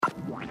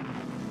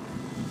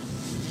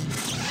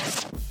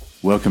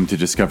Welcome to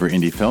Discover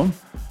Indie Film.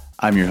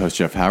 I'm your host,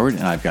 Jeff Howard,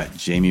 and I've got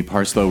Jamie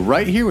Parslow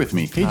right here with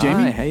me. Hey,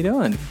 Jamie. Hi, how you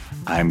doing?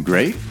 I'm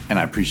great, and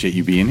I appreciate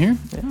you being here.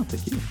 Yeah,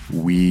 thank you.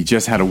 We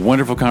just had a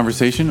wonderful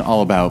conversation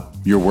all about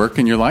your work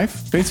and your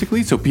life,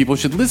 basically, so people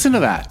should listen to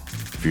that.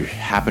 If you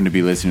happen to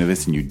be listening to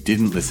this and you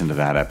didn't listen to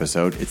that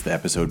episode, it's the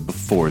episode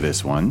before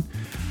this one.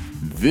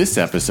 This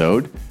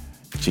episode,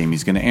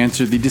 Jamie's going to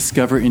answer the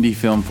Discover Indie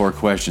Film 4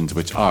 questions,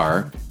 which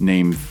are: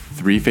 name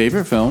 3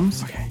 favorite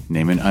films,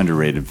 name an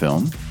underrated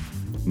film,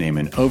 name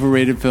an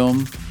overrated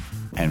film,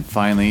 and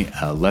finally,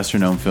 a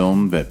lesser-known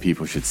film that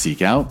people should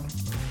seek out.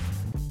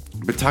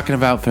 But talking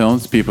about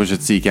films people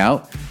should seek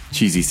out,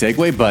 cheesy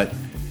segue, but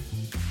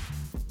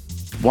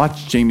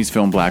watch Jamie's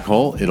film Black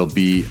Hole. It'll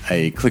be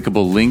a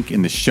clickable link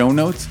in the show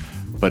notes,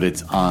 but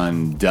it's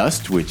on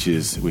Dust, which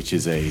is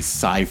a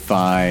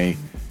sci-fi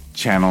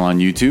channel on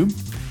YouTube,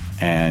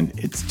 and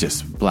it's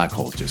just Black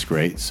Hole is just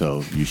great.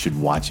 So you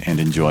should watch and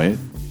enjoy it.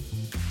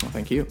 Well,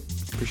 thank you.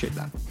 Appreciate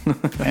that.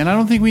 And I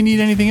don't think we need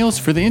anything else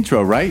for the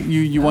intro, right?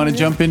 You want to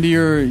jump into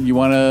you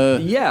want to...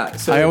 Yeah.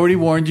 So I already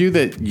warned you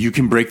that you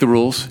can break the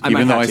rules,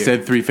 even though I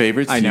said 3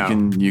 favorites. I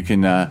know. You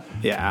can.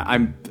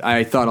 Yeah,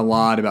 I thought a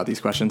lot about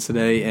these questions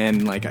today,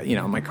 and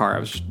in my car I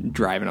was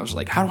driving. I was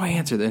like, how do I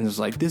answer this? And it was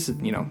like, this is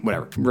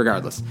whatever.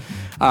 Regardless,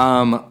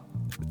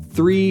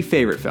 3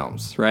 favorite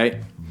films,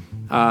 right?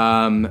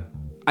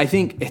 I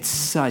think it's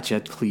such a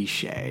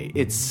cliche.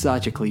 It's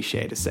such a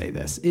cliche to say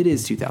this. It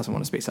is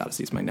 2001: A Space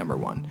Odyssey is my number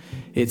one.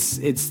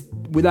 It's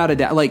without a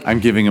doubt. Like,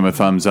 I'm giving him a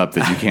thumbs up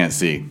that you can't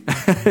see.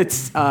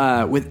 It's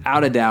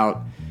without a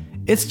doubt.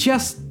 It's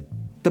just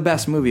the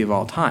best movie of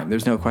all time.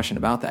 There's no question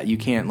about that. You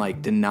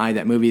can't deny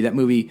that movie. That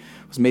movie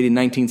was made in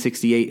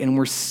 1968, and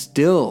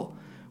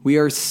we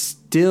are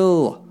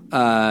still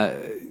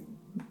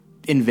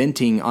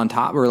inventing on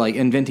top, or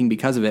inventing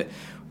because of it.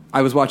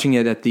 I was watching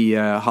it at the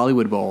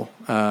Hollywood Bowl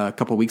a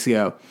couple weeks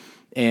ago,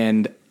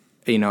 and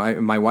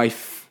my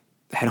wife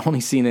had only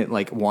seen it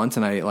once,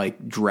 and I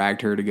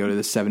dragged her to go to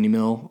the 70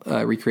 mil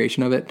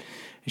recreation of it,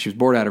 and she was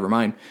bored out of her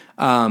mind.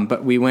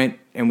 But we went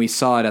and we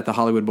saw it at the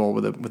Hollywood Bowl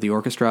with the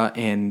orchestra,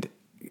 and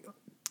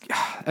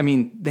I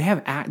mean they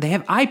have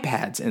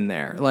iPads in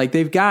there,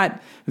 they've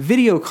got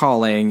video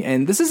calling,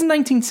 and this is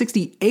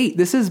 1968.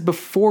 This is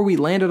before we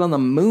landed on the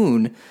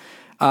moon.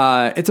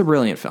 It's a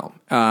brilliant film,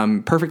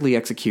 perfectly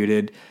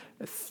executed,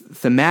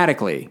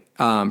 thematically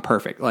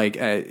perfect.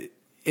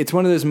 It's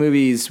one of those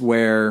movies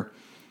where,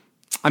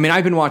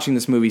 I've been watching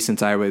this movie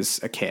since I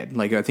was a kid.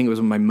 I think it was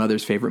my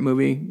mother's favorite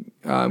movie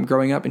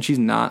growing up, and she's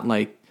not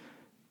an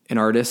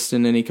artist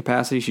in any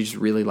capacity. She just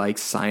really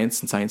likes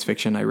science and science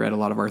fiction. I read a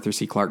lot of Arthur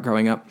C. Clarke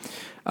growing up,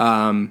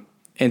 and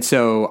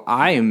so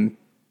I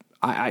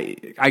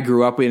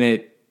grew up in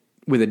it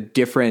with a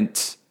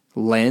different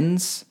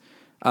lens.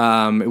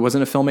 It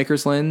wasn't a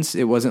filmmaker's lens.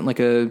 It wasn't a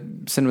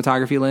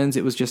cinematography lens.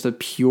 It was just a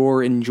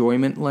pure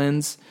enjoyment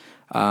lens.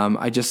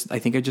 I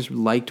think I just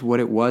liked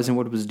what it was and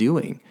what it was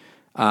doing.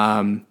 So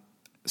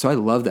I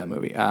love that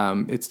movie.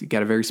 It's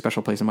got a very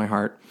special place in my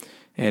heart,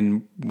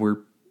 and we're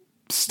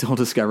still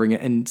discovering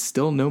it, and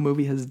still no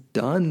movie has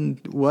done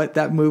what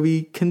that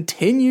movie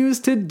continues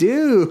to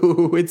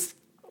do. It's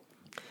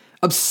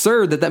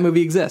absurd that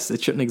movie exists.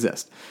 It shouldn't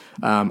exist.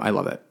 I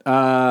love it.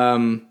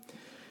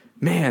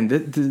 Man,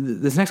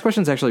 this next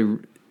question is actually,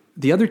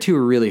 the other 2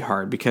 are really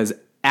hard, because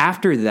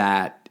after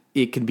that,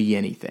 it could be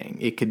anything.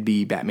 It could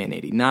be Batman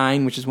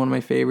 89, which is one of my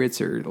favorites,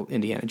 or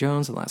Indiana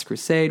Jones: The Last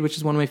Crusade, which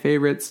is one of my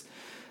favorites.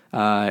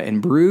 And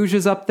Bruges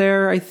is up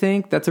there, I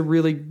think. That's a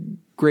really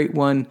great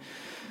one.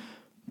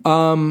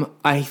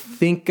 I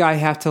think I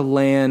have to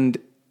land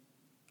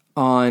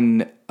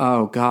on,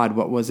 oh God,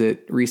 what was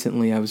it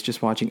recently I was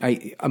just watching?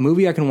 A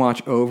movie I can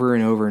watch over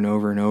and over and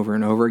over and over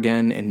and over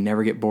again and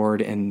never get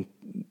bored, and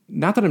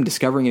not that I'm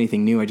discovering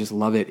anything new, I just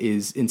love it,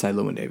 is Inside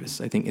Llewyn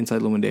Davis. I think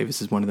Inside Llewyn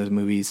Davis is one of those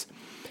movies.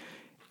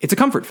 It's a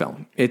comfort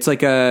film. It's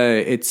sort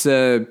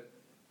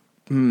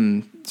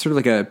of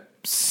like a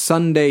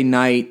Sunday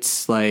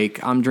night,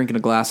 I'm drinking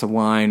a glass of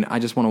wine, I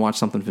just want to watch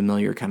something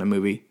familiar kind of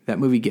movie. That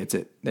movie gets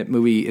it. That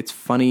movie, it's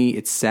funny,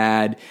 it's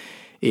sad,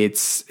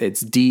 it's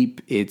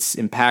deep, it's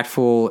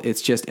impactful,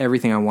 it's just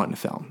everything I want in a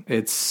film.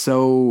 It's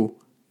so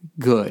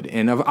good.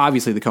 And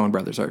obviously the Coen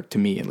brothers are, to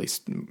me at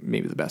least,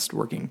 maybe the best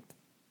working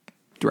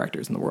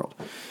directors in the world.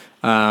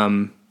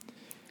 And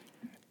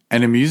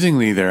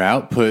amusingly, their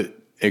output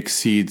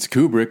exceeds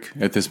Kubrick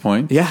at this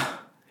point. Yeah,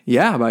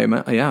 by a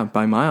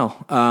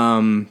mile.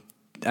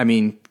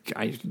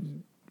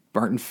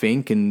 Barton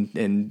Fink and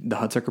the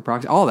Hudsucker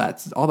Proxy, all that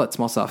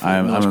small stuff.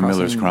 I'm a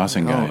Miller's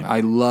Crossing guy. I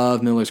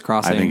love Miller's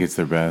Crossing. I think it's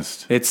their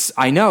best.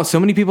 I know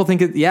so many people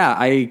think it. Yeah,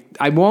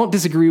 I won't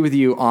disagree with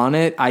you on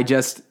it.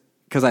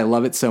 Because I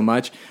love it so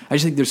much. I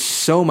just think there's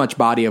so much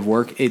body of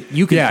work.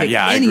 You can pick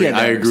any of theirs.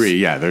 I agree.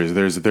 Yeah,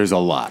 there's a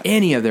lot.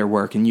 Any of their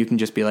work, and you can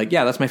just be like,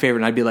 yeah, that's my favorite.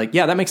 And I'd be like,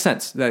 yeah, that makes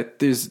sense. I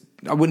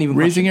wouldn't even.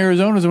 Raising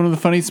Arizona is one of the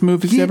funniest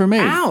movies ever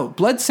made.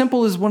 Blood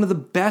Simple is one of the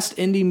best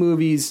indie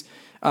movies.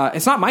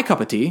 It's not my cup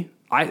of tea.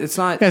 It's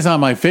not. It's not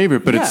my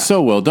favorite, but it's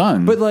so well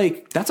done. But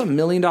like, that's $1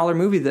 million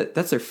movie.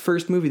 That's their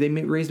first movie they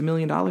raised $1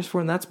 million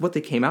for, and that's what they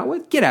came out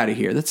with. Get out of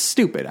here. That's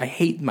stupid. I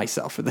hate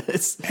myself for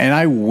this. And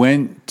I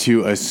went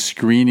to a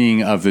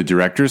screening of the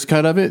director's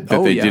cut of it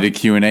that they did a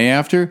Q&A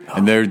after,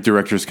 and their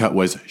director's cut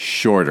was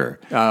shorter.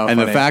 And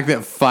funny. the fact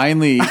that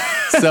finally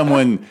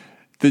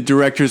the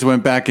directors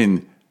went back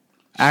and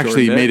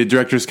actually made a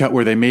director's cut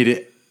where they made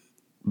it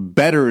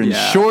better and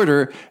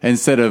shorter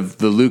instead of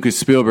the Lucas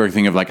Spielberg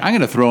thing of like, I'm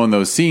going to throw in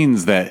those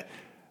scenes that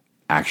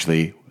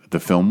actually the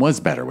film was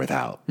better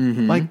without.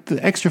 Like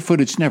the extra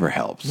footage never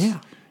helps.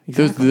 Yeah,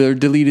 exactly. They're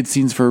deleted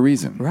scenes for a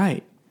reason.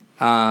 Right.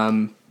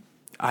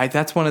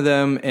 That's one of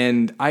them.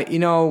 And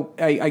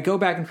I go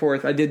back and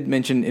forth. I did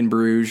mention In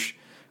Bruges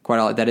quite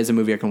a lot. That is a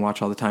movie I can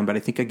watch all the time, but I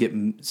think I get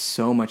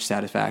so much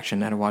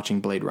satisfaction out of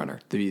watching Blade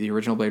Runner. The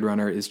original Blade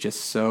Runner is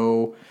just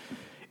so,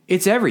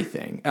 it's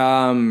everything.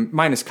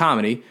 Minus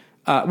comedy.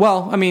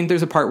 Well, I mean,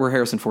 there's a part where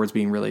Harrison Ford's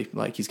being really,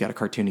 like, he's got a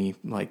cartoony,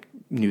 like,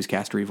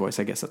 newscastery voice.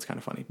 I guess that's kind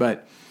of funny.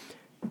 But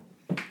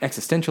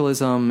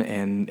existentialism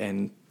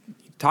and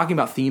talking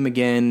about theme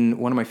again,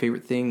 one of my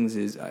favorite things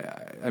is,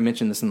 I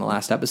mentioned this in the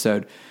last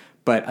episode,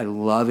 but I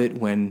love it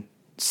when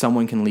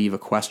someone can leave a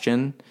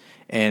question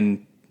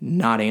and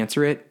not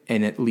answer it,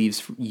 and it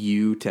leaves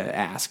you to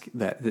ask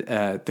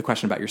the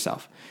question about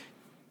yourself.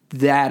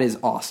 That is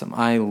awesome.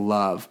 I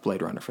love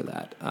Blade Runner for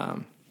that.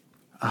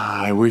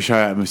 I wish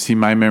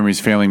my memory's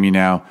failing me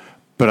now,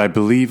 but I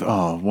believe,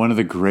 one of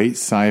the great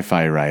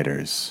sci-fi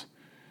writers,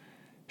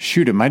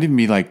 it might even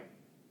be like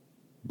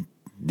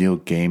Neil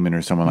Gaiman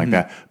or someone like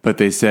that, but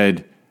they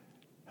said,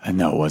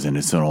 no, it wasn't,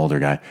 it's an older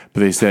guy,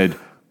 but they said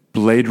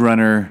Blade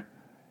Runner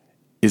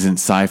isn't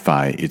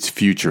sci-fi, it's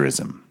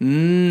futurism.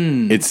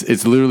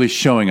 It's literally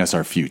showing us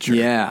our future.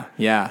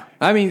 Yeah.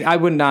 I mean, I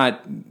would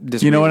not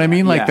disagree. You know what I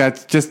mean? Like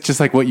that's just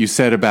like what you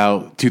said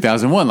about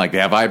 2001. Like they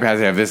have iPads,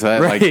 they have this,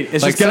 that. Right. Like,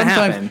 It's just gonna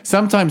happen.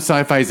 Sometimes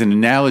sci-fi is an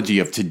analogy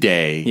of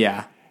today.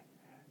 Yeah.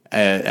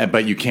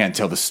 But you can't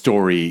tell the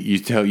story. You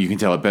can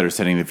tell it better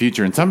setting the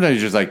future. And sometimes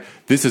you're just like,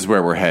 this is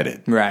where we're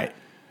headed. Right.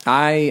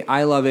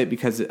 I love it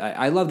because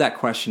I love that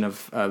question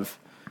of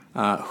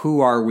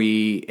who are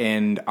we,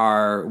 and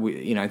are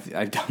we,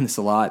 I've done this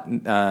a lot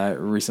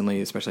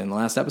recently, especially in the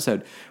last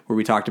episode where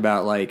we talked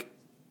about like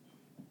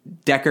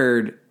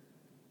Deckard.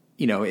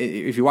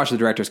 If you watch the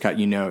director's cut,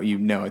 you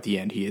know at the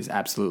end he is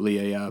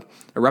absolutely a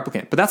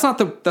replicant. But that's not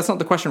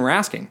the question we're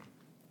asking.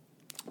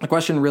 The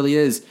question really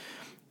is,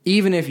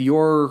 even if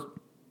your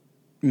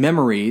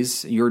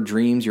memories, your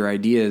dreams, your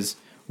ideas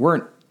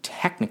weren't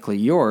technically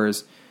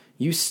yours,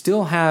 you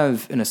still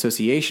have an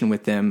association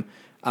with them.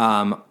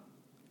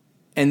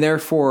 And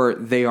therefore,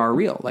 they are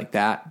real. Like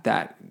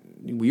that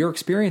your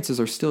experiences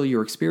are still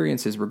your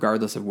experiences,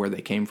 regardless of where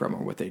they came from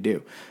or what they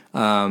do.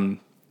 And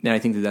I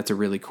think that's a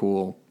really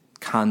cool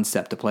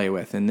concept to play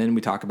with. And then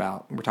we're talking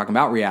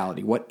about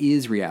reality. What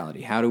is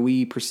reality? How do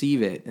we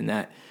perceive it? And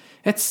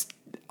that's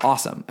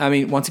awesome. I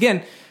mean, once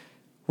again,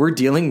 we're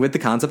dealing with the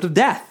concept of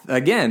death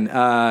again.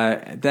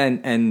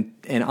 Then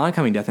and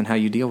oncoming death and how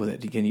you deal with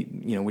it.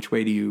 Which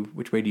way do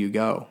you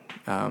go?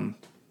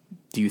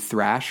 Do you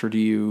thrash or do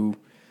you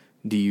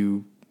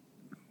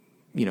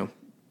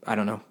I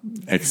don't know.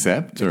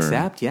 Accept?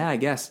 Yeah, I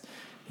guess.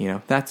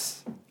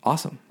 That's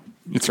awesome.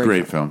 It's a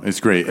great film. It's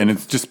great. And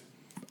it's just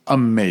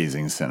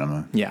amazing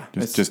cinema. Yeah.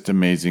 It's just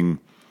amazing.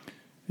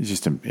 It's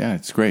just,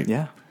 it's great.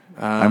 Yeah.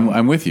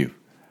 I'm with you.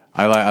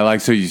 I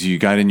like, so you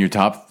got in your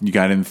top, you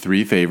got in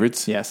 3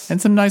 favorites. Yes.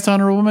 And some nice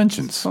honorable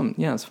mentions.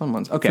 It's fun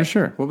ones. Okay. For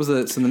sure. What was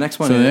so the next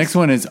one the next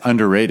one is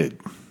underrated.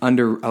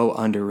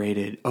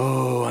 Underrated.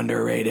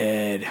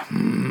 Underrated.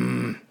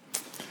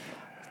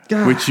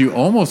 Which you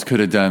almost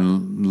could have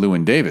done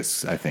Llewyn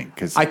Davis, I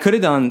think. I could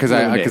have done because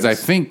I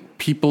think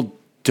people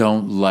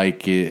don't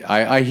like it.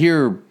 I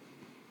hear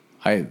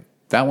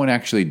that one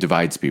actually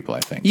divides people, I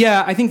think.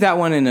 Yeah, I think that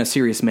one and A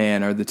Serious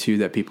Man are the two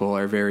that people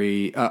are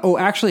very...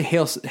 actually,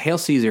 Hail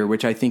Caesar,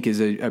 which I think is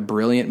a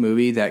brilliant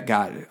movie that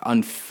got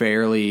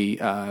unfairly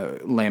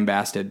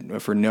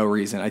lambasted for no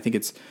reason. I think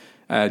it's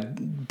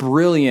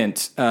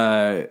brilliant.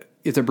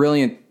 It's a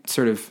brilliant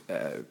sort of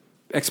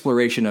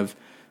exploration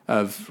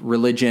of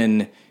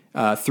religion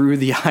through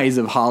the eyes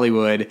of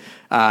Hollywood,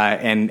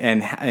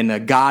 and a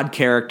God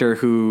character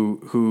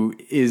who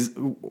is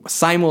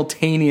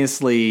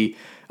simultaneously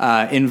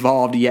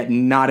involved yet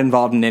not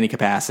involved in any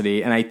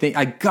capacity. And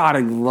I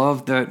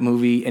love that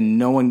movie,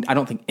 and I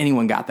don't think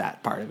anyone got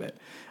that part of it.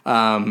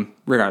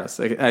 Regardless,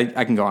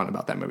 I can go on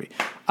about that movie.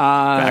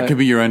 That could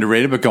be your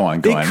underrated, but go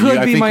on. It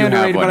could be my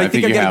underrated, but I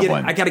think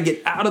I got to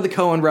get out of the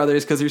Coen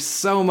brothers because there's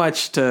so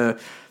much to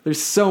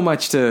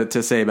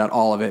say about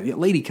all of it.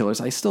 Lady Killers,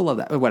 I still love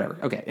that. Whatever.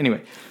 Okay.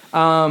 Anyway,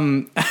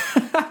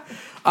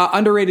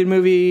 underrated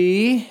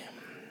movie.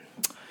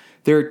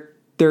 There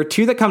are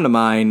 2 that come to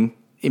mind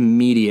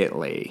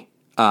immediately.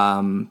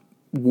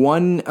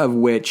 One of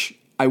which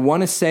I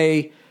want to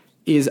say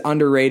is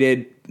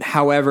underrated.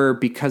 However,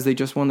 because they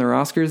just won their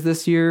Oscars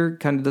this year,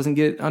 kind of doesn't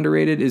get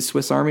underrated, is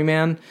Swiss Army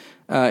Man.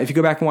 If you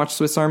go back and watch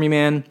Swiss Army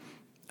Man,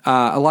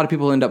 A lot of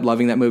people end up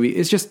loving that movie.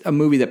 It's just a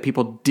movie that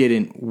people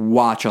didn't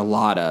watch a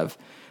lot of.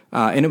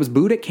 And it was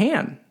booed at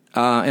Cannes.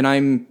 And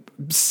I'm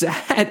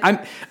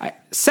sad.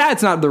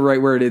 Sad's not the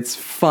right word. It's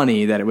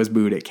funny that it was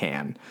booed at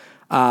Cannes.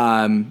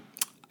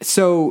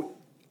 So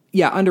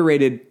yeah,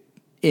 underrated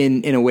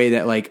in a way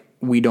that like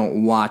we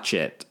don't watch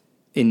it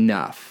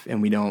enough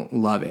and we don't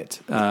love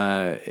it.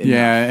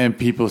 Yeah, and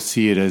people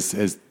see it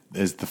as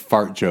the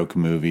fart joke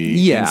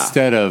movie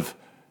instead of.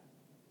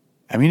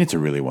 I mean, it's a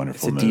really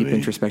wonderful movie. It's a deep,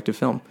 introspective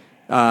film.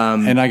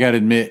 And I got to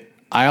admit,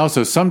 I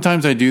also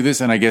sometimes I do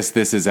this, and I guess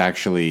this is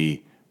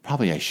actually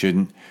probably I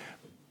shouldn't.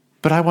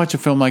 But I watch a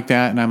film like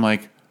that, and I'm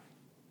like,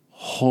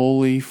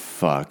 holy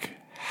fuck.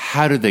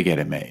 How did they get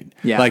it made?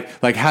 Yeah.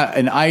 Like how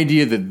an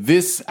idea that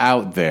this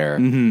out there,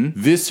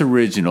 this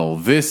original,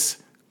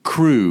 this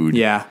crude.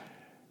 Yeah.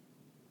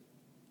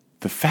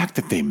 The fact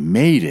that they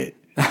made it,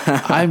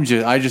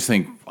 I just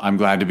think I'm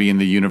glad to be in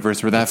the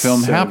universe where that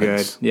film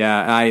happens. Good.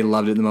 Yeah, I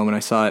loved it the moment I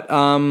saw it.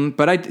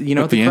 But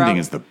the ending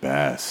is the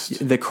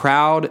best. The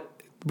crowd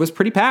was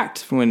pretty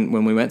packed when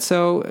we went.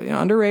 So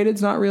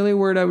underrated's not really a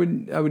word I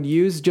would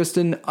use. Just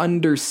an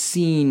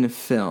underseen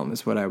film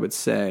is what I would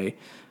say.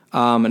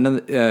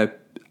 Another.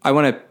 I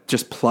want to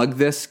just plug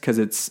this because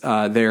it's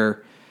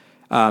there.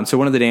 So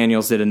one of the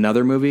Daniels did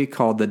another movie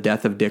called The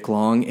Death of Dick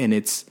Long, and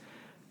it's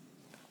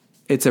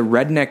a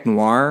redneck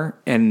noir,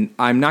 and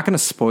I'm not going to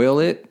spoil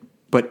it,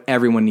 but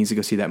everyone needs to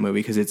go see that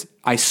movie because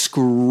I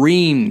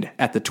screamed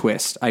at the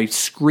twist. I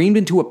screamed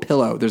into a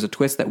pillow. There's a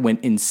twist that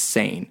went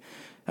insane.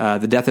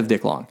 The Death of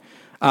Dick Long.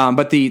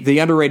 But the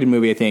underrated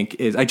movie I think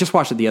is, I just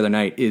watched it the other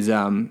night, is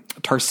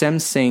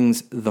Tarsem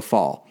Singh's The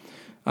Fall.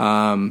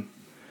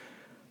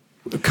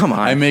 Come on.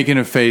 I'm making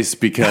a face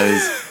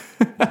because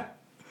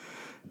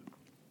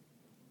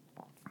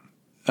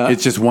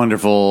it's just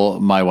wonderful.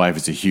 My wife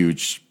is a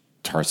huge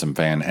Tarsem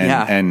fan,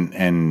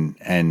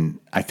 and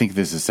I think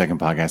this is the second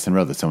podcast in a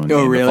row that someone made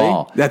really? The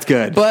Fall. That's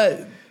good.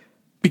 But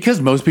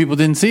because most people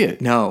didn't see it.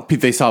 No.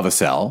 They saw The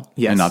Cell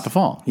and not The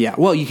Fall. Yeah.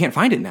 Well, you can't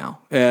find it now.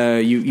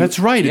 That's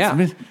right.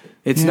 Yeah.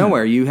 It's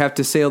nowhere. You have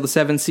to sail the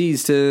 7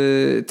 seas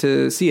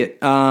to see it.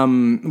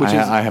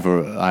 I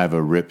have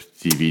a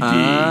ripped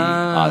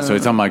DVD, so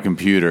it's on my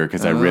computer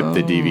because I ripped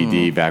the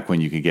DVD back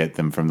when you could get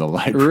them from the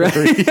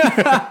library.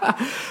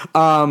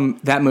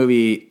 That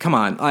movie, come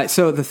on.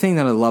 So the thing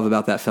that I love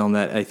about that film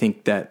that I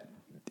think that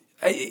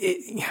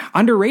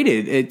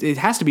underrated, it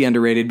has to be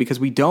underrated because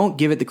we don't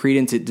give it the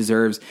credence it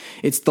deserves.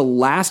 It's the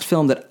last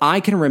film that I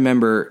can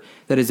remember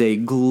that is a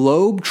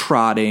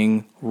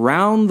globe-trotting,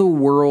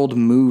 round-the-world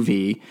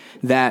movie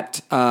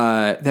that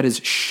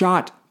is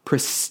shot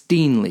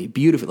pristinely,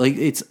 beautifully.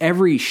 Like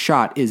every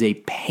shot is a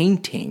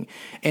painting,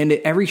 and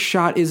every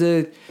shot is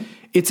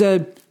it's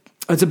a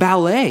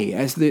ballet.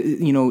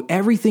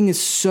 Everything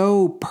is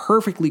so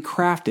perfectly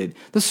crafted.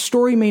 The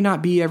story may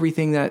not be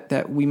everything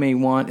that we may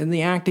want, and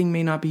the acting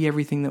may not be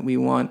everything that we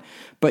want,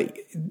 but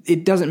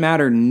it doesn't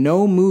matter.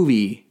 No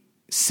movie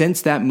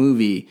since that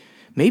movie,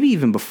 maybe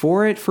even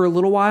before it for a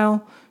little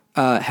while,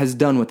 has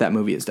done what that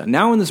movie has done.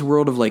 Now in this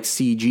world of like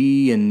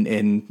CG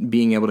and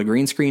being able to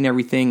green screen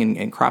everything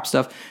and crop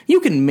stuff, you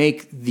can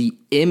make the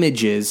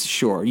images,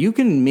 sure. You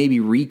can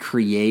maybe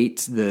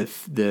recreate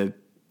the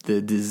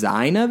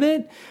design of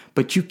it,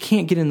 but you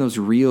can't get in those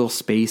real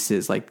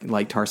spaces like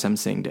Tarsem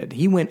Singh did.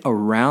 He went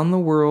around the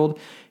world.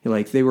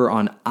 Like they were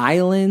on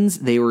islands,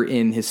 they were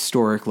in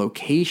historic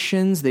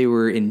locations, they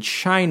were in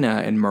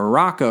China and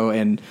Morocco,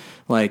 and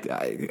like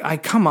I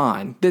come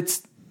on,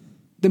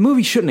 the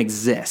movie shouldn't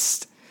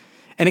exist.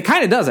 And it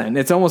kind of doesn't.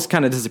 It's almost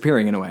kind of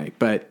disappearing in a way,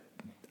 but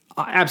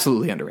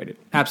absolutely underrated.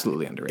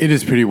 Absolutely underrated. It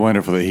is pretty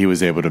wonderful that he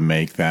was able to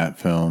make that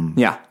film.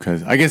 Yeah.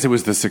 Because I guess it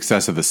was the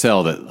success of The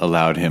Cell that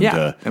allowed him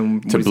to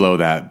blow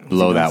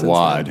that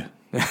wad.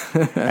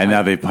 And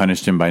now they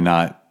punished him by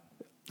not,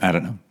 I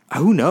don't know.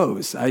 Who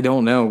knows? I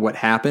don't know what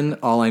happened.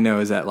 All I know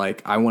is that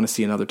like I want to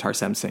see another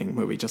Tarsem Singh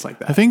movie just like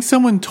that. I think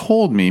someone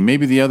told me,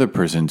 maybe the other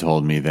person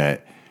told me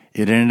that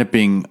it ended up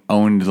being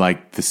owned,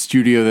 like the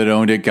studio that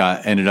owned it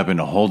ended up in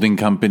a holding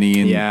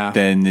company, and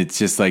then it's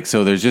just like,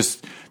 so there's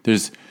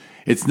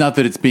it's not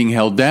that it's being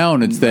held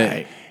down, it's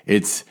that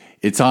it's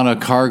on a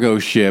cargo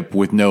ship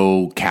with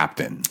no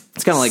captain.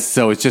 It's kind of like,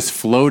 so it's just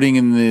floating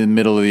in the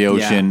middle of the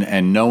ocean,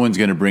 and no one's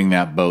going to bring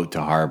that boat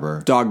to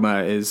harbor.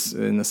 Dogma is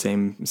in the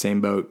same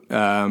boat.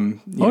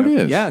 It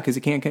is, yeah, because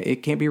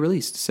it can't be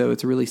released. So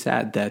it's really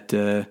sad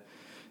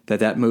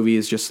that movie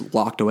is just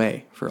locked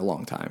away for a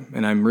long time,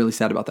 and I'm really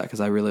sad about that because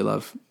I really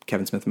love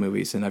Kevin Smith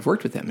movies, and I've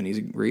worked with him, and he's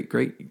a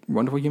great,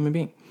 wonderful human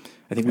being.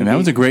 I think, and that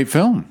was a great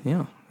film.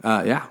 Yeah,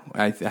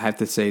 I have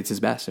to say it's his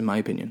best in my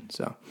opinion.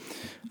 So,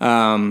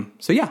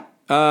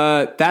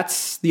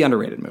 that's the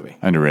underrated movie.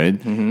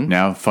 Underrated. Mm-hmm.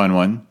 Now, fun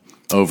one.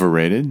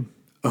 Overrated.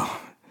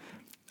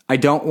 I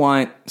don't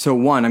want. So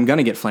one, I'm going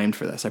to get flamed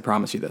for this. I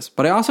promise you this,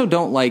 but I also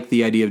don't like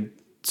the idea of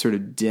sort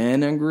of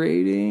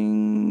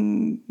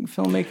denigrating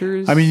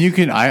filmmakers. I mean, you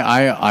can.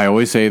 I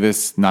always say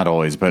this, not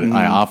always, but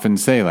I often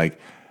say like,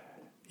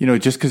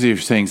 just because you're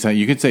saying something,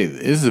 you could say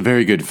this is a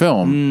very good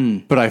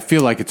film, but I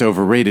feel like it's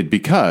overrated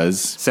because.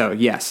 So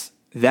yes,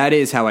 that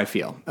is how I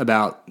feel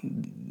about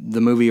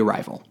the movie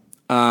Arrival.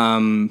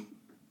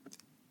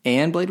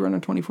 And Blade Runner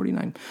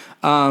 2049.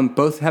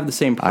 Both have the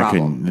same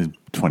problem.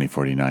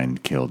 2049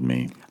 killed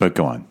me, but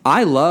go on.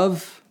 I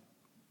love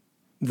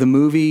the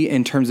movie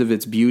in terms of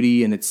its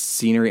beauty and its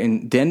scenery.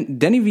 And Denis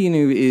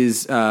Villeneuve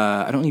is,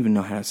 I don't even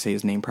know how to say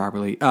his name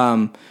properly.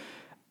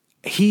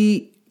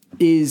 He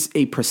is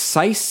a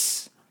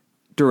precise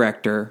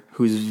director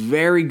who's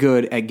very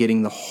good at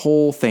getting the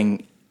whole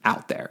thing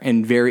out there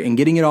and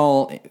getting it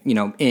all,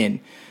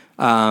 in.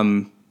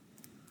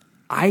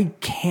 I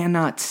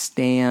cannot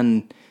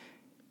stand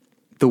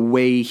the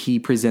way he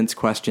presents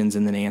questions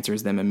and then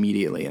answers them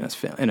immediately in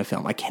a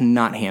film. I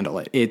cannot handle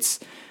it. It's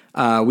me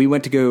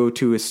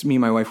and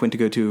my wife went to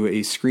go to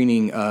a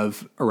screening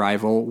of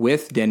Arrival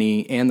with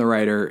Denny and the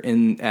writer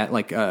at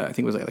I think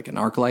it was like an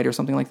ArcLight or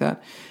something like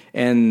that.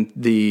 And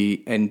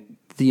the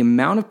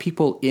amount of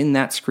people in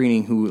that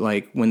screening who,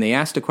 like, when they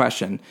asked a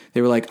question,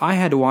 they were like, I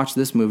had to watch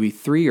this movie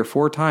 3 or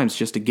 4 times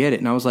just to get it.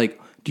 And I was like,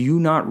 do you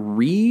not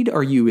read?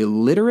 Are you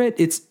illiterate?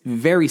 It's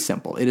very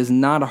simple. It is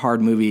not a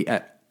hard movie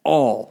at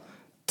all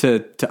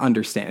to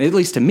understand, at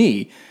least to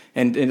me,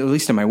 and at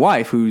least to my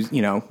wife, who's,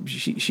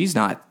 she's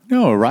not.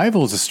 No,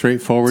 Arrival is a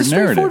straightforward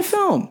narrative. Straightforward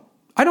film.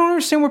 I don't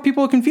understand what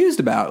people are confused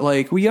about.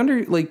 Like,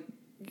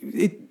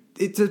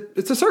 it's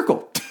a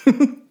circle.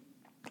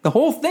 The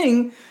whole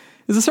thing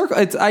is a circle.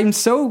 I'm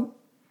so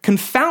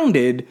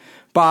confounded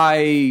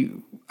by,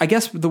 I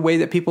guess, the way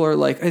that people are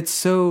like, it's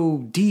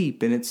so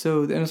deep and it's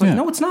like,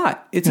 no, it's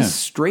not. It's a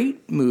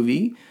straight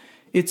movie.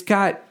 It's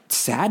got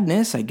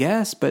sadness, I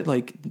guess, but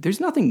like,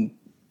 there's nothing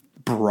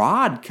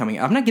broad coming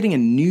out. I'm not getting a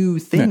new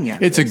thing out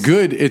of It's a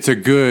good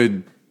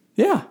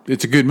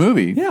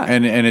movie. Yeah.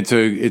 And it's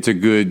a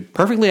good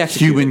perfectly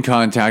executed human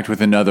contact with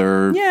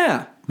another.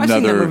 Yeah. I've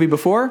seen that movie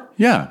before.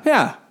 Yeah.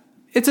 Yeah.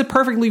 It's a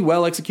perfectly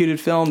well executed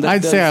film.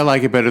 I'd say I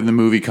like it better than the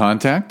movie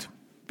Contact.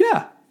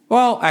 Yeah.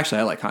 Well,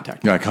 actually, I like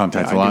Contact. Yeah,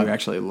 Contact a lot. I do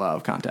actually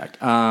love Contact.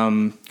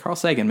 Carl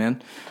Sagan,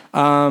 man.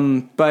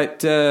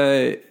 But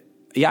I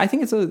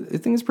think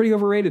it's pretty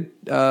overrated.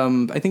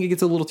 I think it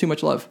gets a little too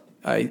much love.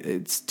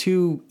 It's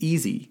too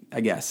easy,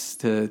 I guess.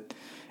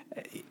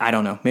 I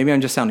don't know. Maybe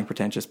I'm just sounding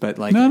pretentious, but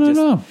like,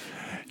 no.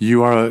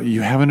 You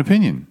have an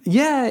opinion.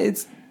 Yeah,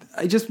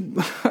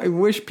 I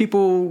wish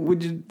people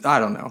would. I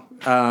don't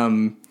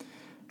know.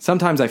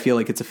 Sometimes I feel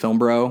like it's a film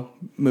bro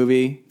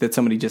movie that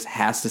somebody just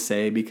has to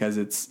say because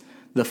it's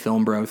the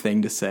film bro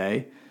thing to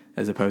say,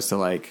 as opposed to,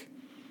 like,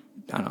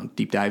 I don't know,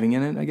 deep diving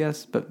in it, I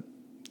guess. But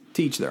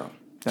to each their own.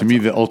 To me,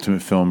 the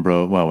ultimate film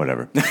bro. Well,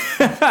 whatever.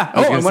 I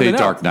was going to say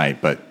Dark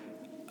Knight, but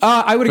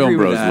I would agree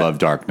with that. Film bros love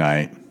Dark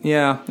Knight.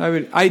 Yeah,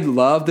 I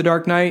love The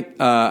Dark Knight.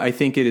 I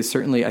think it is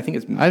certainly. I think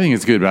it's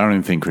good, but I don't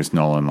even think Chris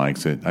Nolan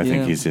likes it. I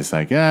think he's just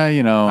like,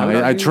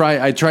 I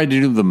tried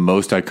to do the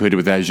most I could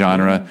with that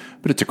genre,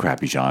 but it's a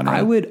crappy genre.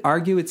 I would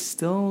argue it's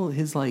still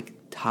his, like,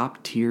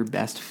 top tier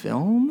best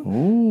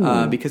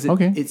film. Because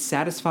it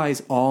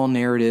satisfies all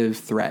narrative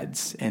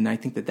threads, and I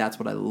think that's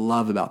what I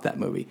love about that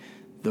movie.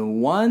 The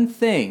one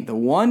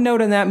note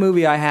in that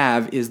movie I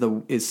have is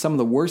some of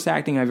the worst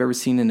acting I've ever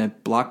seen in a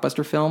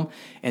blockbuster film,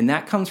 and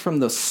that comes from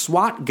the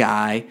SWAT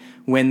guy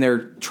when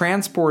they're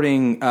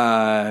transporting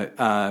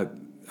Harvey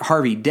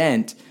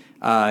Dent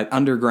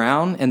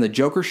underground, and the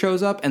Joker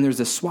shows up, and there's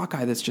this SWAT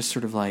guy that's just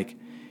sort of like,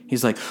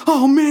 he's like,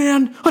 oh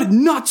man, I did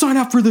not sign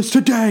up for this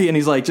today, and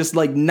he's like, just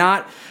like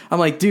not. I'm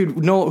like,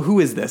 dude, no, who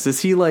is this? Is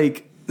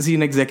he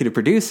an executive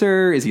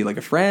producer? Is he like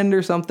a friend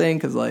or something?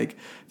 Because, like,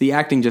 the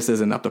acting just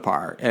isn't up to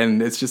par,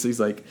 and it's just he's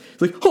like,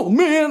 oh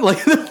man,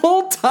 like the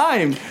whole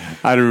time.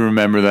 I don't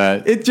remember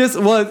that. It just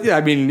was. Yeah,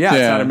 I mean, it's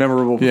not a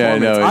memorable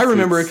performance. No, I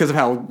remember it because of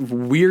how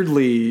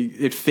weirdly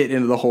it fit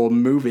into the whole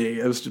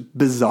movie. It was just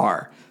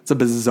bizarre. It's a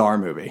bizarre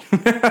movie.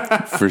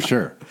 For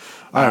sure.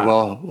 All right.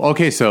 Well,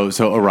 okay. So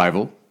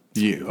Arrival.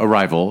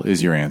 Arrival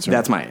is your answer.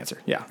 That's my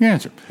answer. Yeah. Your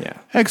answer. Yeah.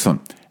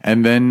 Excellent.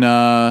 And then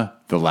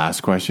the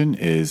last question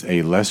is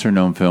a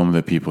lesser-known film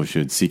that people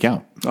should seek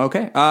out.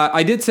 Okay.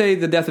 I did say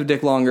The Death of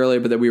Dick Long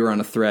earlier, but that we were on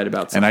a thread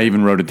about something. And I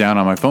even wrote it down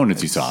on my phone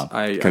as you saw,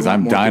 because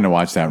I'm dying to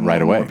watch that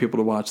right away. I want people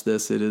to watch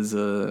this. I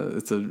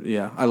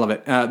love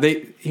it.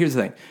 Here's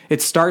the thing.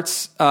 It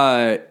starts,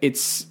 the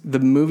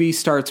movie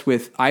starts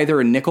with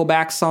either a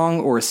Nickelback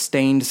song or a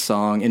Stained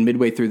song, and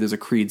midway through there's a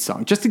Creed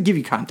song, just to give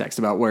you context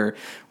about where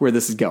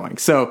this is going.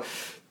 So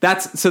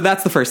that's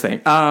the first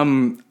thing.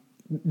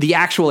 The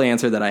actual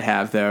answer that I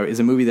have, though,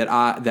 is a movie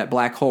that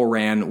Black Hole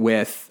ran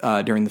with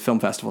during the film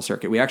festival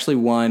circuit. We actually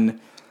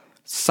won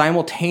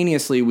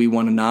simultaneously. We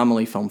won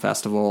Anomaly Film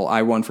Festival.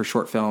 I won for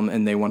short film,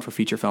 and they won for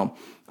feature film.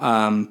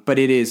 But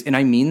it is, and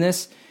I mean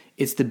this,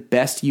 it's the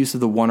best use of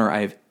the oneer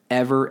I've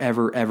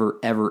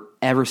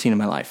ever seen in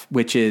my life.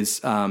 Which is,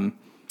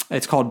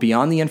 it's called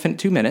Beyond the Infinite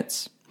 2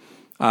 Minutes.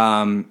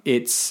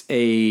 It's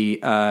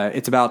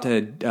about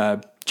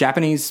a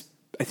Japanese,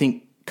 I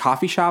think,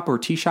 coffee shop or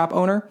tea shop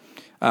owner.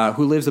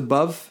 Who lives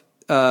above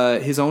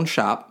his own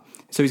shop.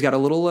 So he's got a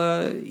little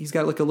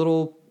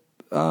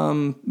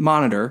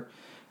monitor.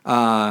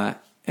 And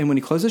when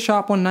he closes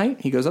shop one night,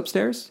 he goes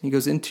upstairs. He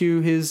goes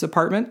into his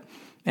apartment,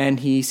 and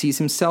he sees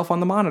himself on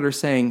the monitor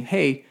saying,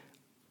 "Hey,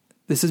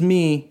 this is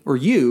me or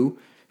you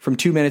from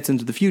 2 minutes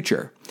into the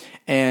future."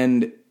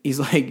 And he's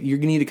like, "You're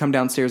going to need to come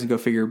downstairs and go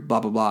figure blah,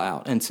 blah, blah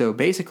out." And so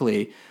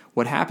basically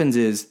what happens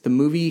is the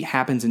movie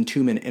happens in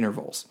 2-minute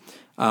intervals.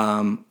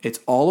 It's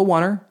all a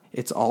oneer.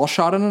 It's all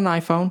shot on an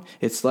iPhone.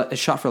 It's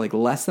shot for like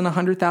less than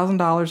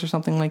 $100,000 or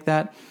something like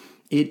that.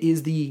 It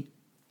is the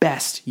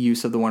best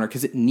use of the oneer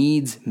because it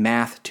needs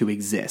math to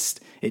exist.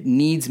 It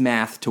needs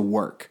math to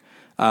work.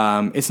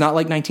 It's not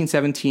like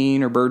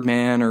 1917 or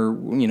Birdman or,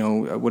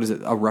 what is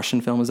it? A Russian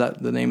film. Is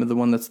that the name of the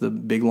one that's the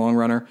big long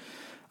runner?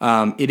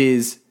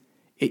 It's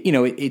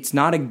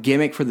not a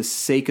gimmick for the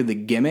sake of the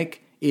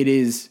gimmick. It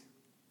is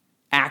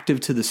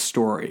active to the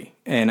story.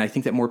 And I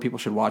think that more people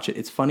should watch it.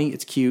 It's funny.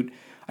 It's cute.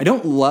 I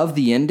don't love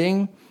the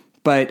ending,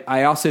 but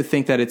I also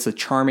think that it's a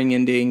charming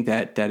ending,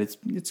 that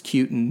it's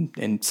cute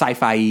and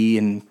sci-fi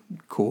and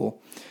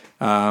cool.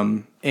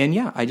 I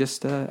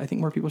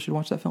think more people should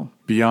watch that film.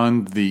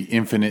 Beyond the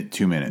Infinite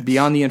 2 Minutes.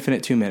 Beyond the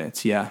Infinite 2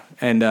 Minutes, yeah.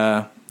 And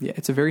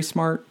it's a very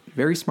smart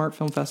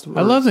film festival.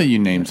 I love that you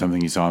named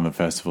something you saw on the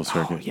festival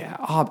circuit. Oh, yeah.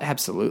 Oh,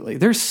 absolutely.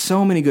 There's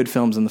so many good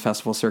films in the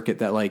festival circuit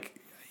that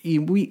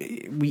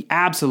we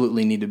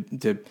absolutely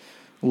need to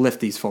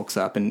lift these folks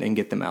up and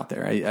get them out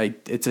there.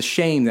 It's a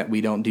shame that we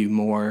don't do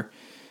more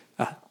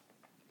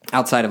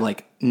outside of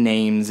like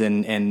names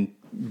and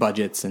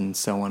budgets and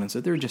so on. And so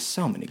there are just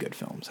so many good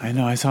films. I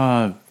know.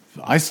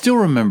 I still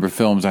remember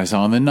films I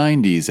saw in the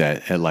 90s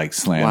at like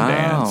Slam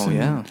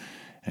Dance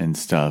and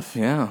stuff.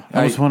 Yeah.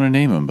 I just want to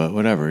name them, but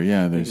whatever.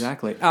 Yeah,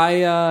 exactly.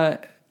 I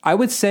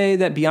would say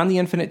that Beyond the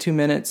Infinite 2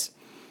 Minutes,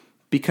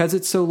 because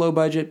it's so low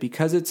budget,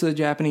 because it's a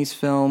Japanese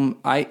film,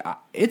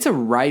 it's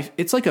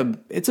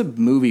a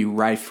movie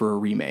rife for a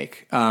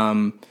remake.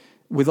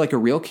 With like a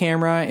real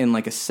camera and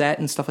like a set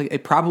and stuff like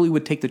it probably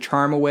would take the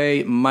charm away.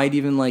 It might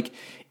even like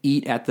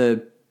eat at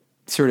the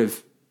sort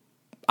of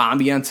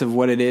ambience of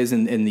what it is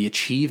and the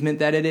achievement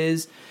that it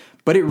is.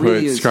 But it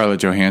really is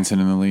Scarlett Johansson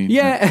in the lead.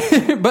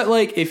 Yeah. But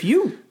like if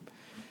you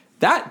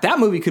that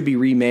movie could be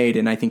remade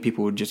and I think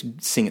people would just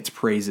sing its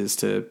praises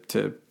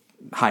to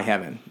high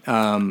heaven.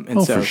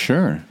 For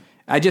sure.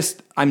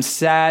 I'm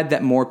sad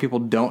that more people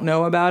don't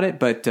know about it,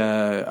 but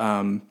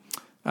I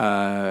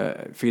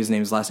forget his name.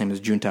 His last name is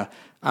Junta.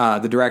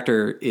 The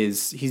director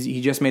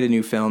he just made a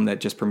new film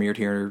that just premiered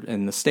here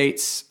in the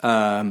States.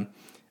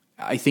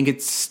 I think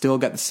it's still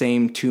got the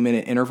same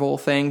 2-minute interval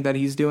thing that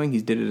he's doing.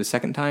 He did it a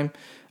second time.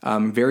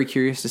 I'm very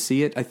curious to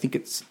see it. I think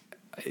it's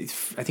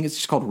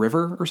just called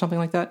River or something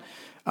like that.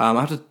 I'll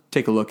have to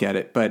take a look at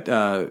it,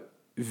 but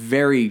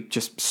very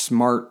just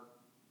smart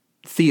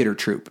theater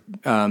troupe.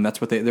 That's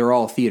what they're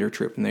all a theater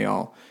troupe, and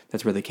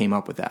that's where they came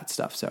up with that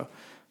stuff. So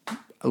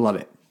I love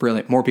it.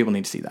 Brilliant. More people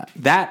need to see that.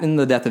 That and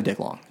The Death of Dick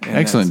Long. And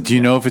excellent. Do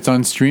you know if it's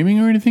on streaming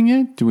or anything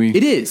yet?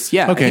 It is.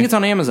 Yeah. Okay. I think it's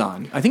on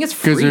Amazon. I think it's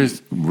free. Because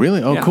there's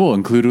really cool,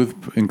 included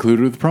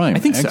with Prime. I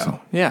think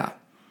so. Yeah.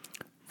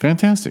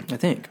 Fantastic. I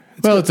think.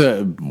 It's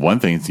a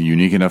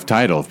unique enough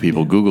title. If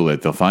people Google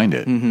it, they'll find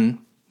it. Mm-hmm.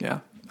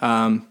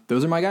 Yeah.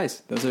 Those are my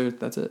guys. That's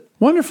it.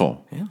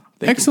 Wonderful. Yeah.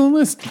 Excellent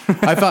list.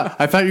 I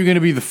thought you were going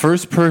to be the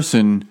first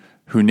person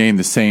who named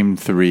the same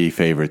 3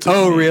 favorites.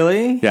 Oh,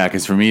 really? Yeah,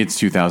 because for me it's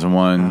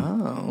 2001.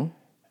 Oh.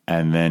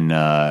 And then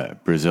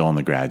Brazil and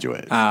The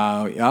Graduate.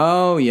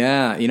 Oh,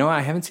 yeah.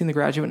 I haven't seen The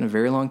Graduate in a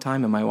very long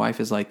time, and my wife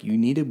is like, you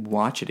need to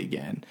watch it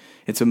again.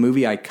 It's a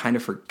movie I kind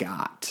of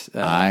forgot.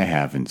 I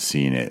haven't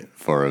seen it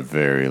for a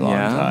very long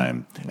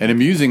time. And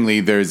amusingly,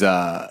 there's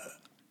a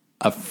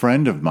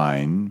friend of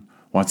mine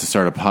wants to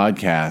start a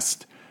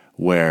podcast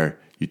where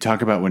you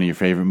talk about one of your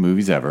favorite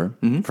movies ever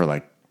for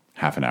like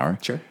half an hour.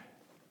 Sure.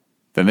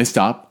 Then they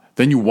stop.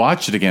 Then you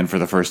watch it again for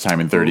the first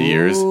time in 30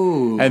 years.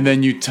 And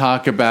then you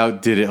talk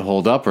about, did it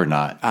hold up or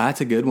not?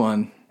 That's a good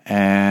one.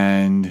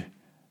 And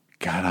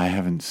God, I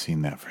haven't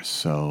seen that for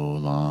so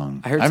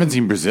long. I haven't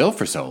seen Brazil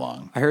for so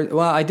long.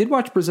 I did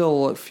watch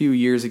Brazil a few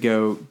years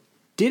ago.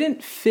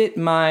 Didn't fit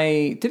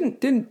my,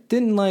 didn't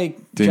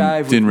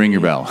jive. Didn't ring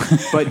your bell.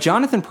 But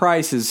Jonathan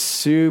Pryce is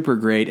super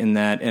great in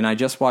that. And I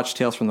just watched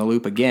Tales from the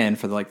Loop again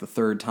for like the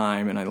third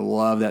time. And I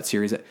love that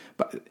series.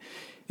 But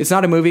it's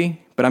not a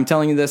movie, but I'm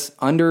telling you this,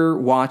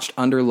 underwatched,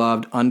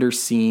 underloved,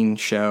 underseen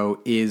show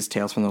is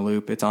Tales from the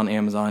Loop. It's on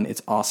Amazon.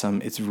 It's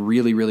awesome. It's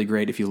really, really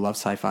great if you love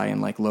sci-fi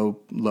and like low,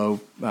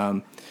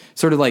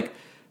 sort of like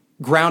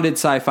grounded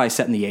sci-fi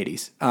set in the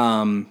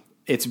 80s.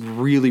 It's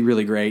really,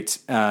 really great.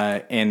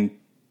 And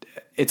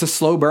it's a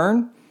slow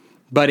burn,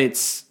 but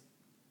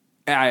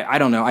I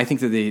don't know. I think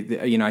that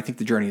I think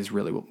the journey is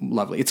really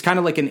lovely. It's kind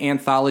of like an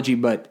anthology,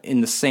 but in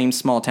the same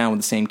small town with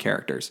the same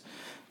characters.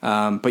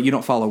 But you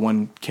don't follow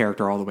one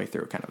character all the way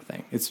through, kind of a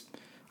thing.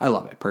 I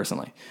love it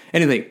personally.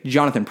 Anyway,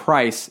 Jonathan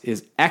Pryce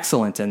is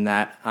excellent in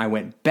that. I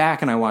went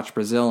back and I watched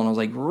Brazil, and I was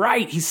like,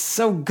 right, he's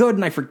so good,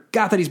 and I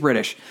forgot that he's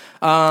British.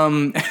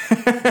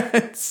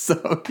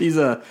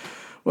 So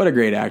what a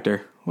great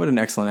actor, what an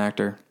excellent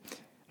actor.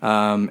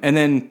 And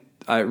then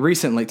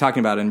recently, talking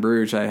about In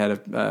Bruges, I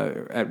had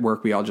at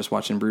work, we all just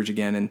watched In Bruges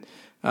again, and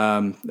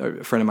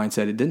a friend of mine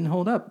said it didn't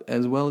hold up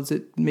as well as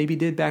it maybe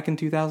did back in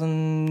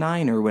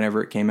 2009 or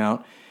whenever it came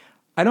out.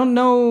 I don't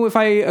know if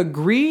I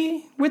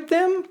agree with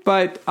them,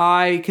 but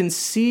I can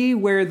see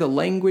where the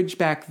language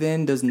back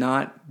then does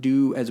not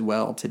do as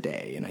well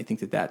today, and I think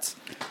that's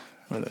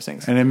one of those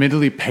things. And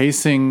admittedly,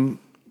 pacing,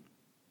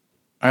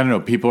 I don't know,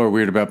 people are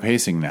weird about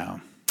pacing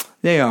now.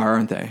 They are,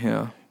 aren't they?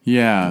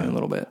 Yeah, a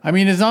little bit. I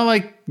mean, it's not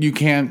like you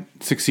can't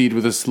succeed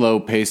with a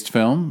slow-paced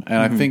film, and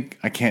I think,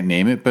 I can't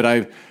name it,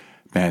 but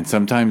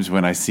sometimes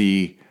when I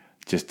see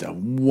just a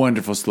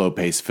wonderful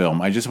slow-paced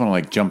film, I just want to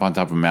like jump on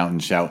top of a mountain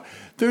and shout,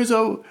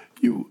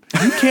 you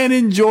can't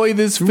enjoy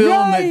this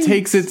film that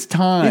takes its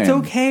time. It's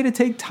okay to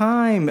take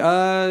time.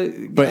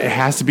 But it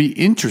has to be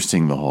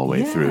interesting the whole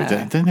way through. It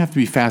doesn't have to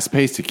be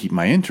fast-paced to keep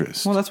my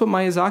interest. Well, that's what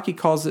Miyazaki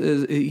calls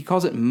it. He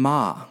calls it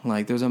ma.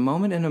 Like there's a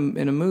moment in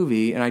a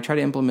movie, and I try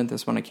to implement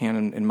this when I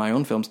can in my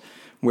own films,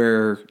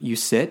 where you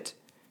sit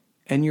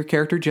and your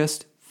character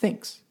just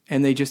thinks.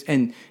 And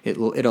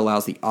it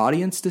allows the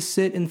audience to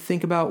sit and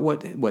think about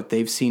what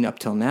they've seen up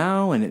till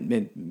now, and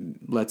it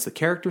lets the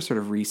characters sort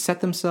of reset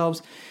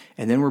themselves,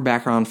 and then we're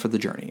back on for the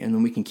journey, and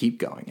then we can keep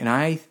going. And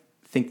I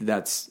think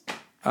that's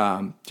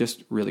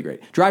just really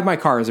great. Drive My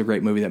Car is a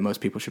great movie that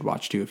most people should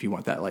watch too if you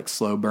want that like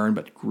slow burn,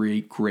 but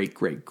great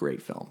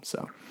film.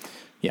 So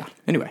yeah.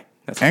 Anyway,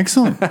 that's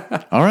excellent.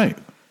 All right.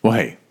 Well,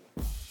 hey,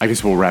 I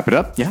guess we'll wrap it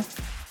up. Yeah.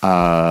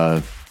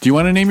 Do you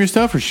want to name your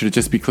stuff, or should it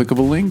just be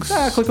clickable links?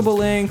 Clickable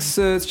links.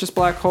 It's just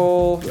Black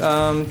Hole.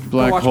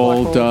 Black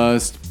Hole,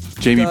 Dust,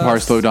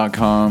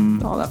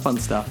 JamieParslow.com. All that fun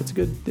stuff. It's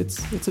good.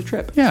 It's a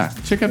trip. Yeah,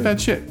 check out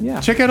that shit. Yeah.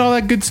 Check out all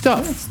that good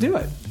stuff. Let's do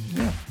it.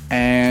 Yeah.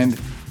 And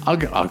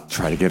I'll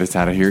try to get us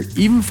out of here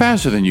even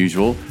faster than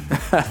usual.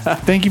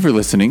 Thank you for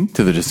listening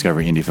to the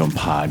Discovery Indie Film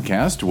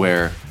Podcast,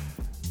 where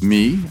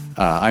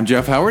I'm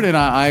Jeff Howard, and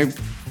I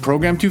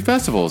program 2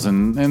 festivals,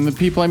 and the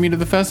people I meet at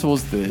the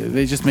festivals,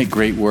 they just make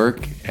great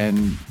work,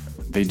 and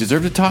they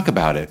deserve to talk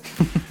about it.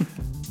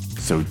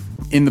 So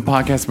in the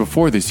podcast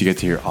before this, you get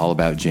to hear all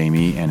about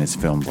Jamie and his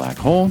film Black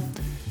Hole.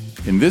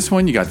 In this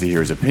one, you got to hear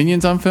his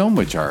opinions on film,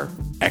 which are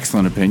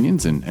excellent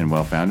opinions and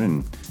well-founded.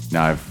 And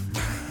now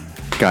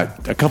I've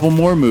got a couple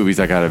more movies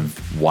I got to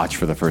watch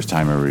for the first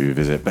time or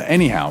revisit. But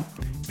anyhow,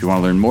 if you want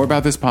to learn more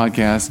about this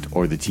podcast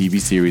or the TV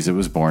series that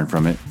was born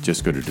from it,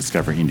 just go to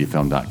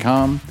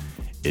discoverindiefilm.com.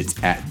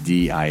 It's at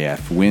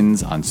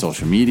DIFWins on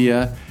social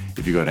media.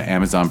 If you go to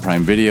Amazon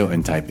Prime Video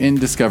and type in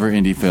Discover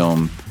Indie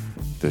Film,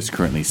 there's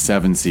currently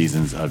 7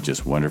 seasons of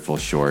just wonderful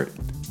short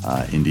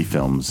indie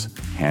films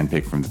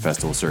handpicked from the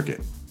festival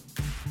circuit.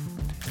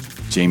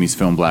 Jamie's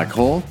film Black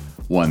Hole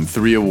won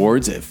 3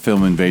 awards at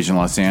Film Invasion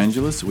Los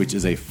Angeles, which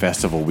is a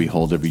festival we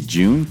hold every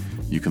June.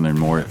 You can learn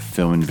more at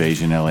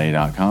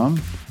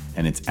filminvasionla.com,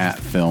 and it's at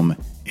Film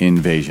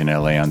Invasion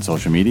LA on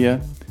social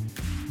media.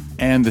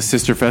 And the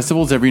sister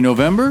festivals every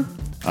November.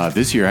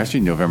 This year, actually,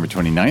 November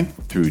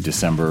 29th through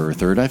December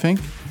 3rd, I think.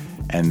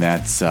 And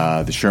that's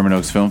the Sherman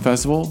Oaks Film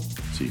Festival.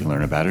 So you can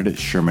learn about it at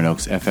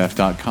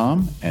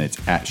ShermanOaksFF.com. And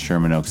it's at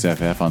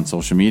ShermanOaksFF on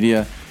social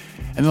media.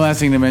 And the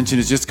last thing to mention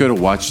is just go to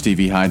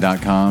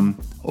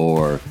WatchTVHigh.com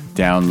or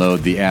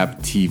download the app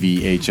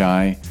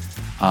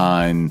TVHI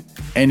on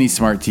any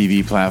smart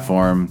TV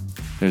platform.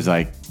 There's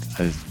like,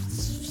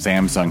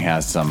 Samsung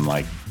has some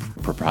like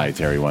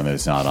proprietary one that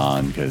it's not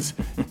on because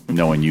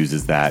no one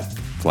uses that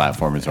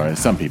platform as far as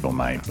some people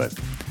might,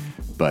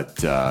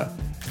 but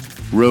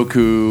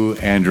Roku,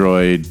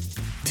 Android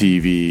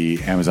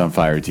TV, Amazon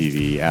Fire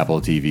TV,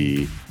 Apple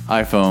TV,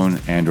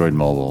 iPhone, Android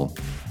mobile,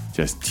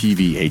 just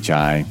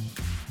TVHI.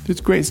 There's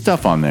great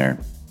stuff on there,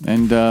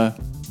 and I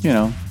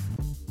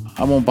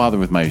won't bother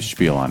with my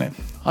spiel on it.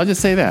 I'll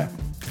just say that.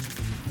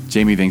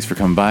 Jamie, thanks for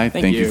coming by.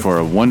 Thank you for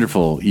a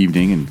wonderful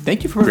evening and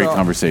thank you for great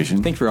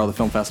conversation. Thank you for all the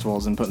film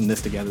festivals and putting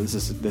this together. This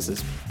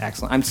is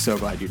excellent. I'm so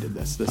glad you did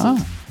this. This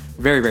is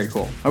very, very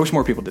cool. I wish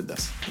more people did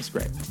this. It's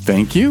great.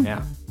 Thank you.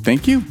 Yeah.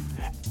 Thank you.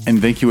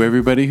 And thank you,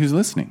 everybody who's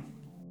listening.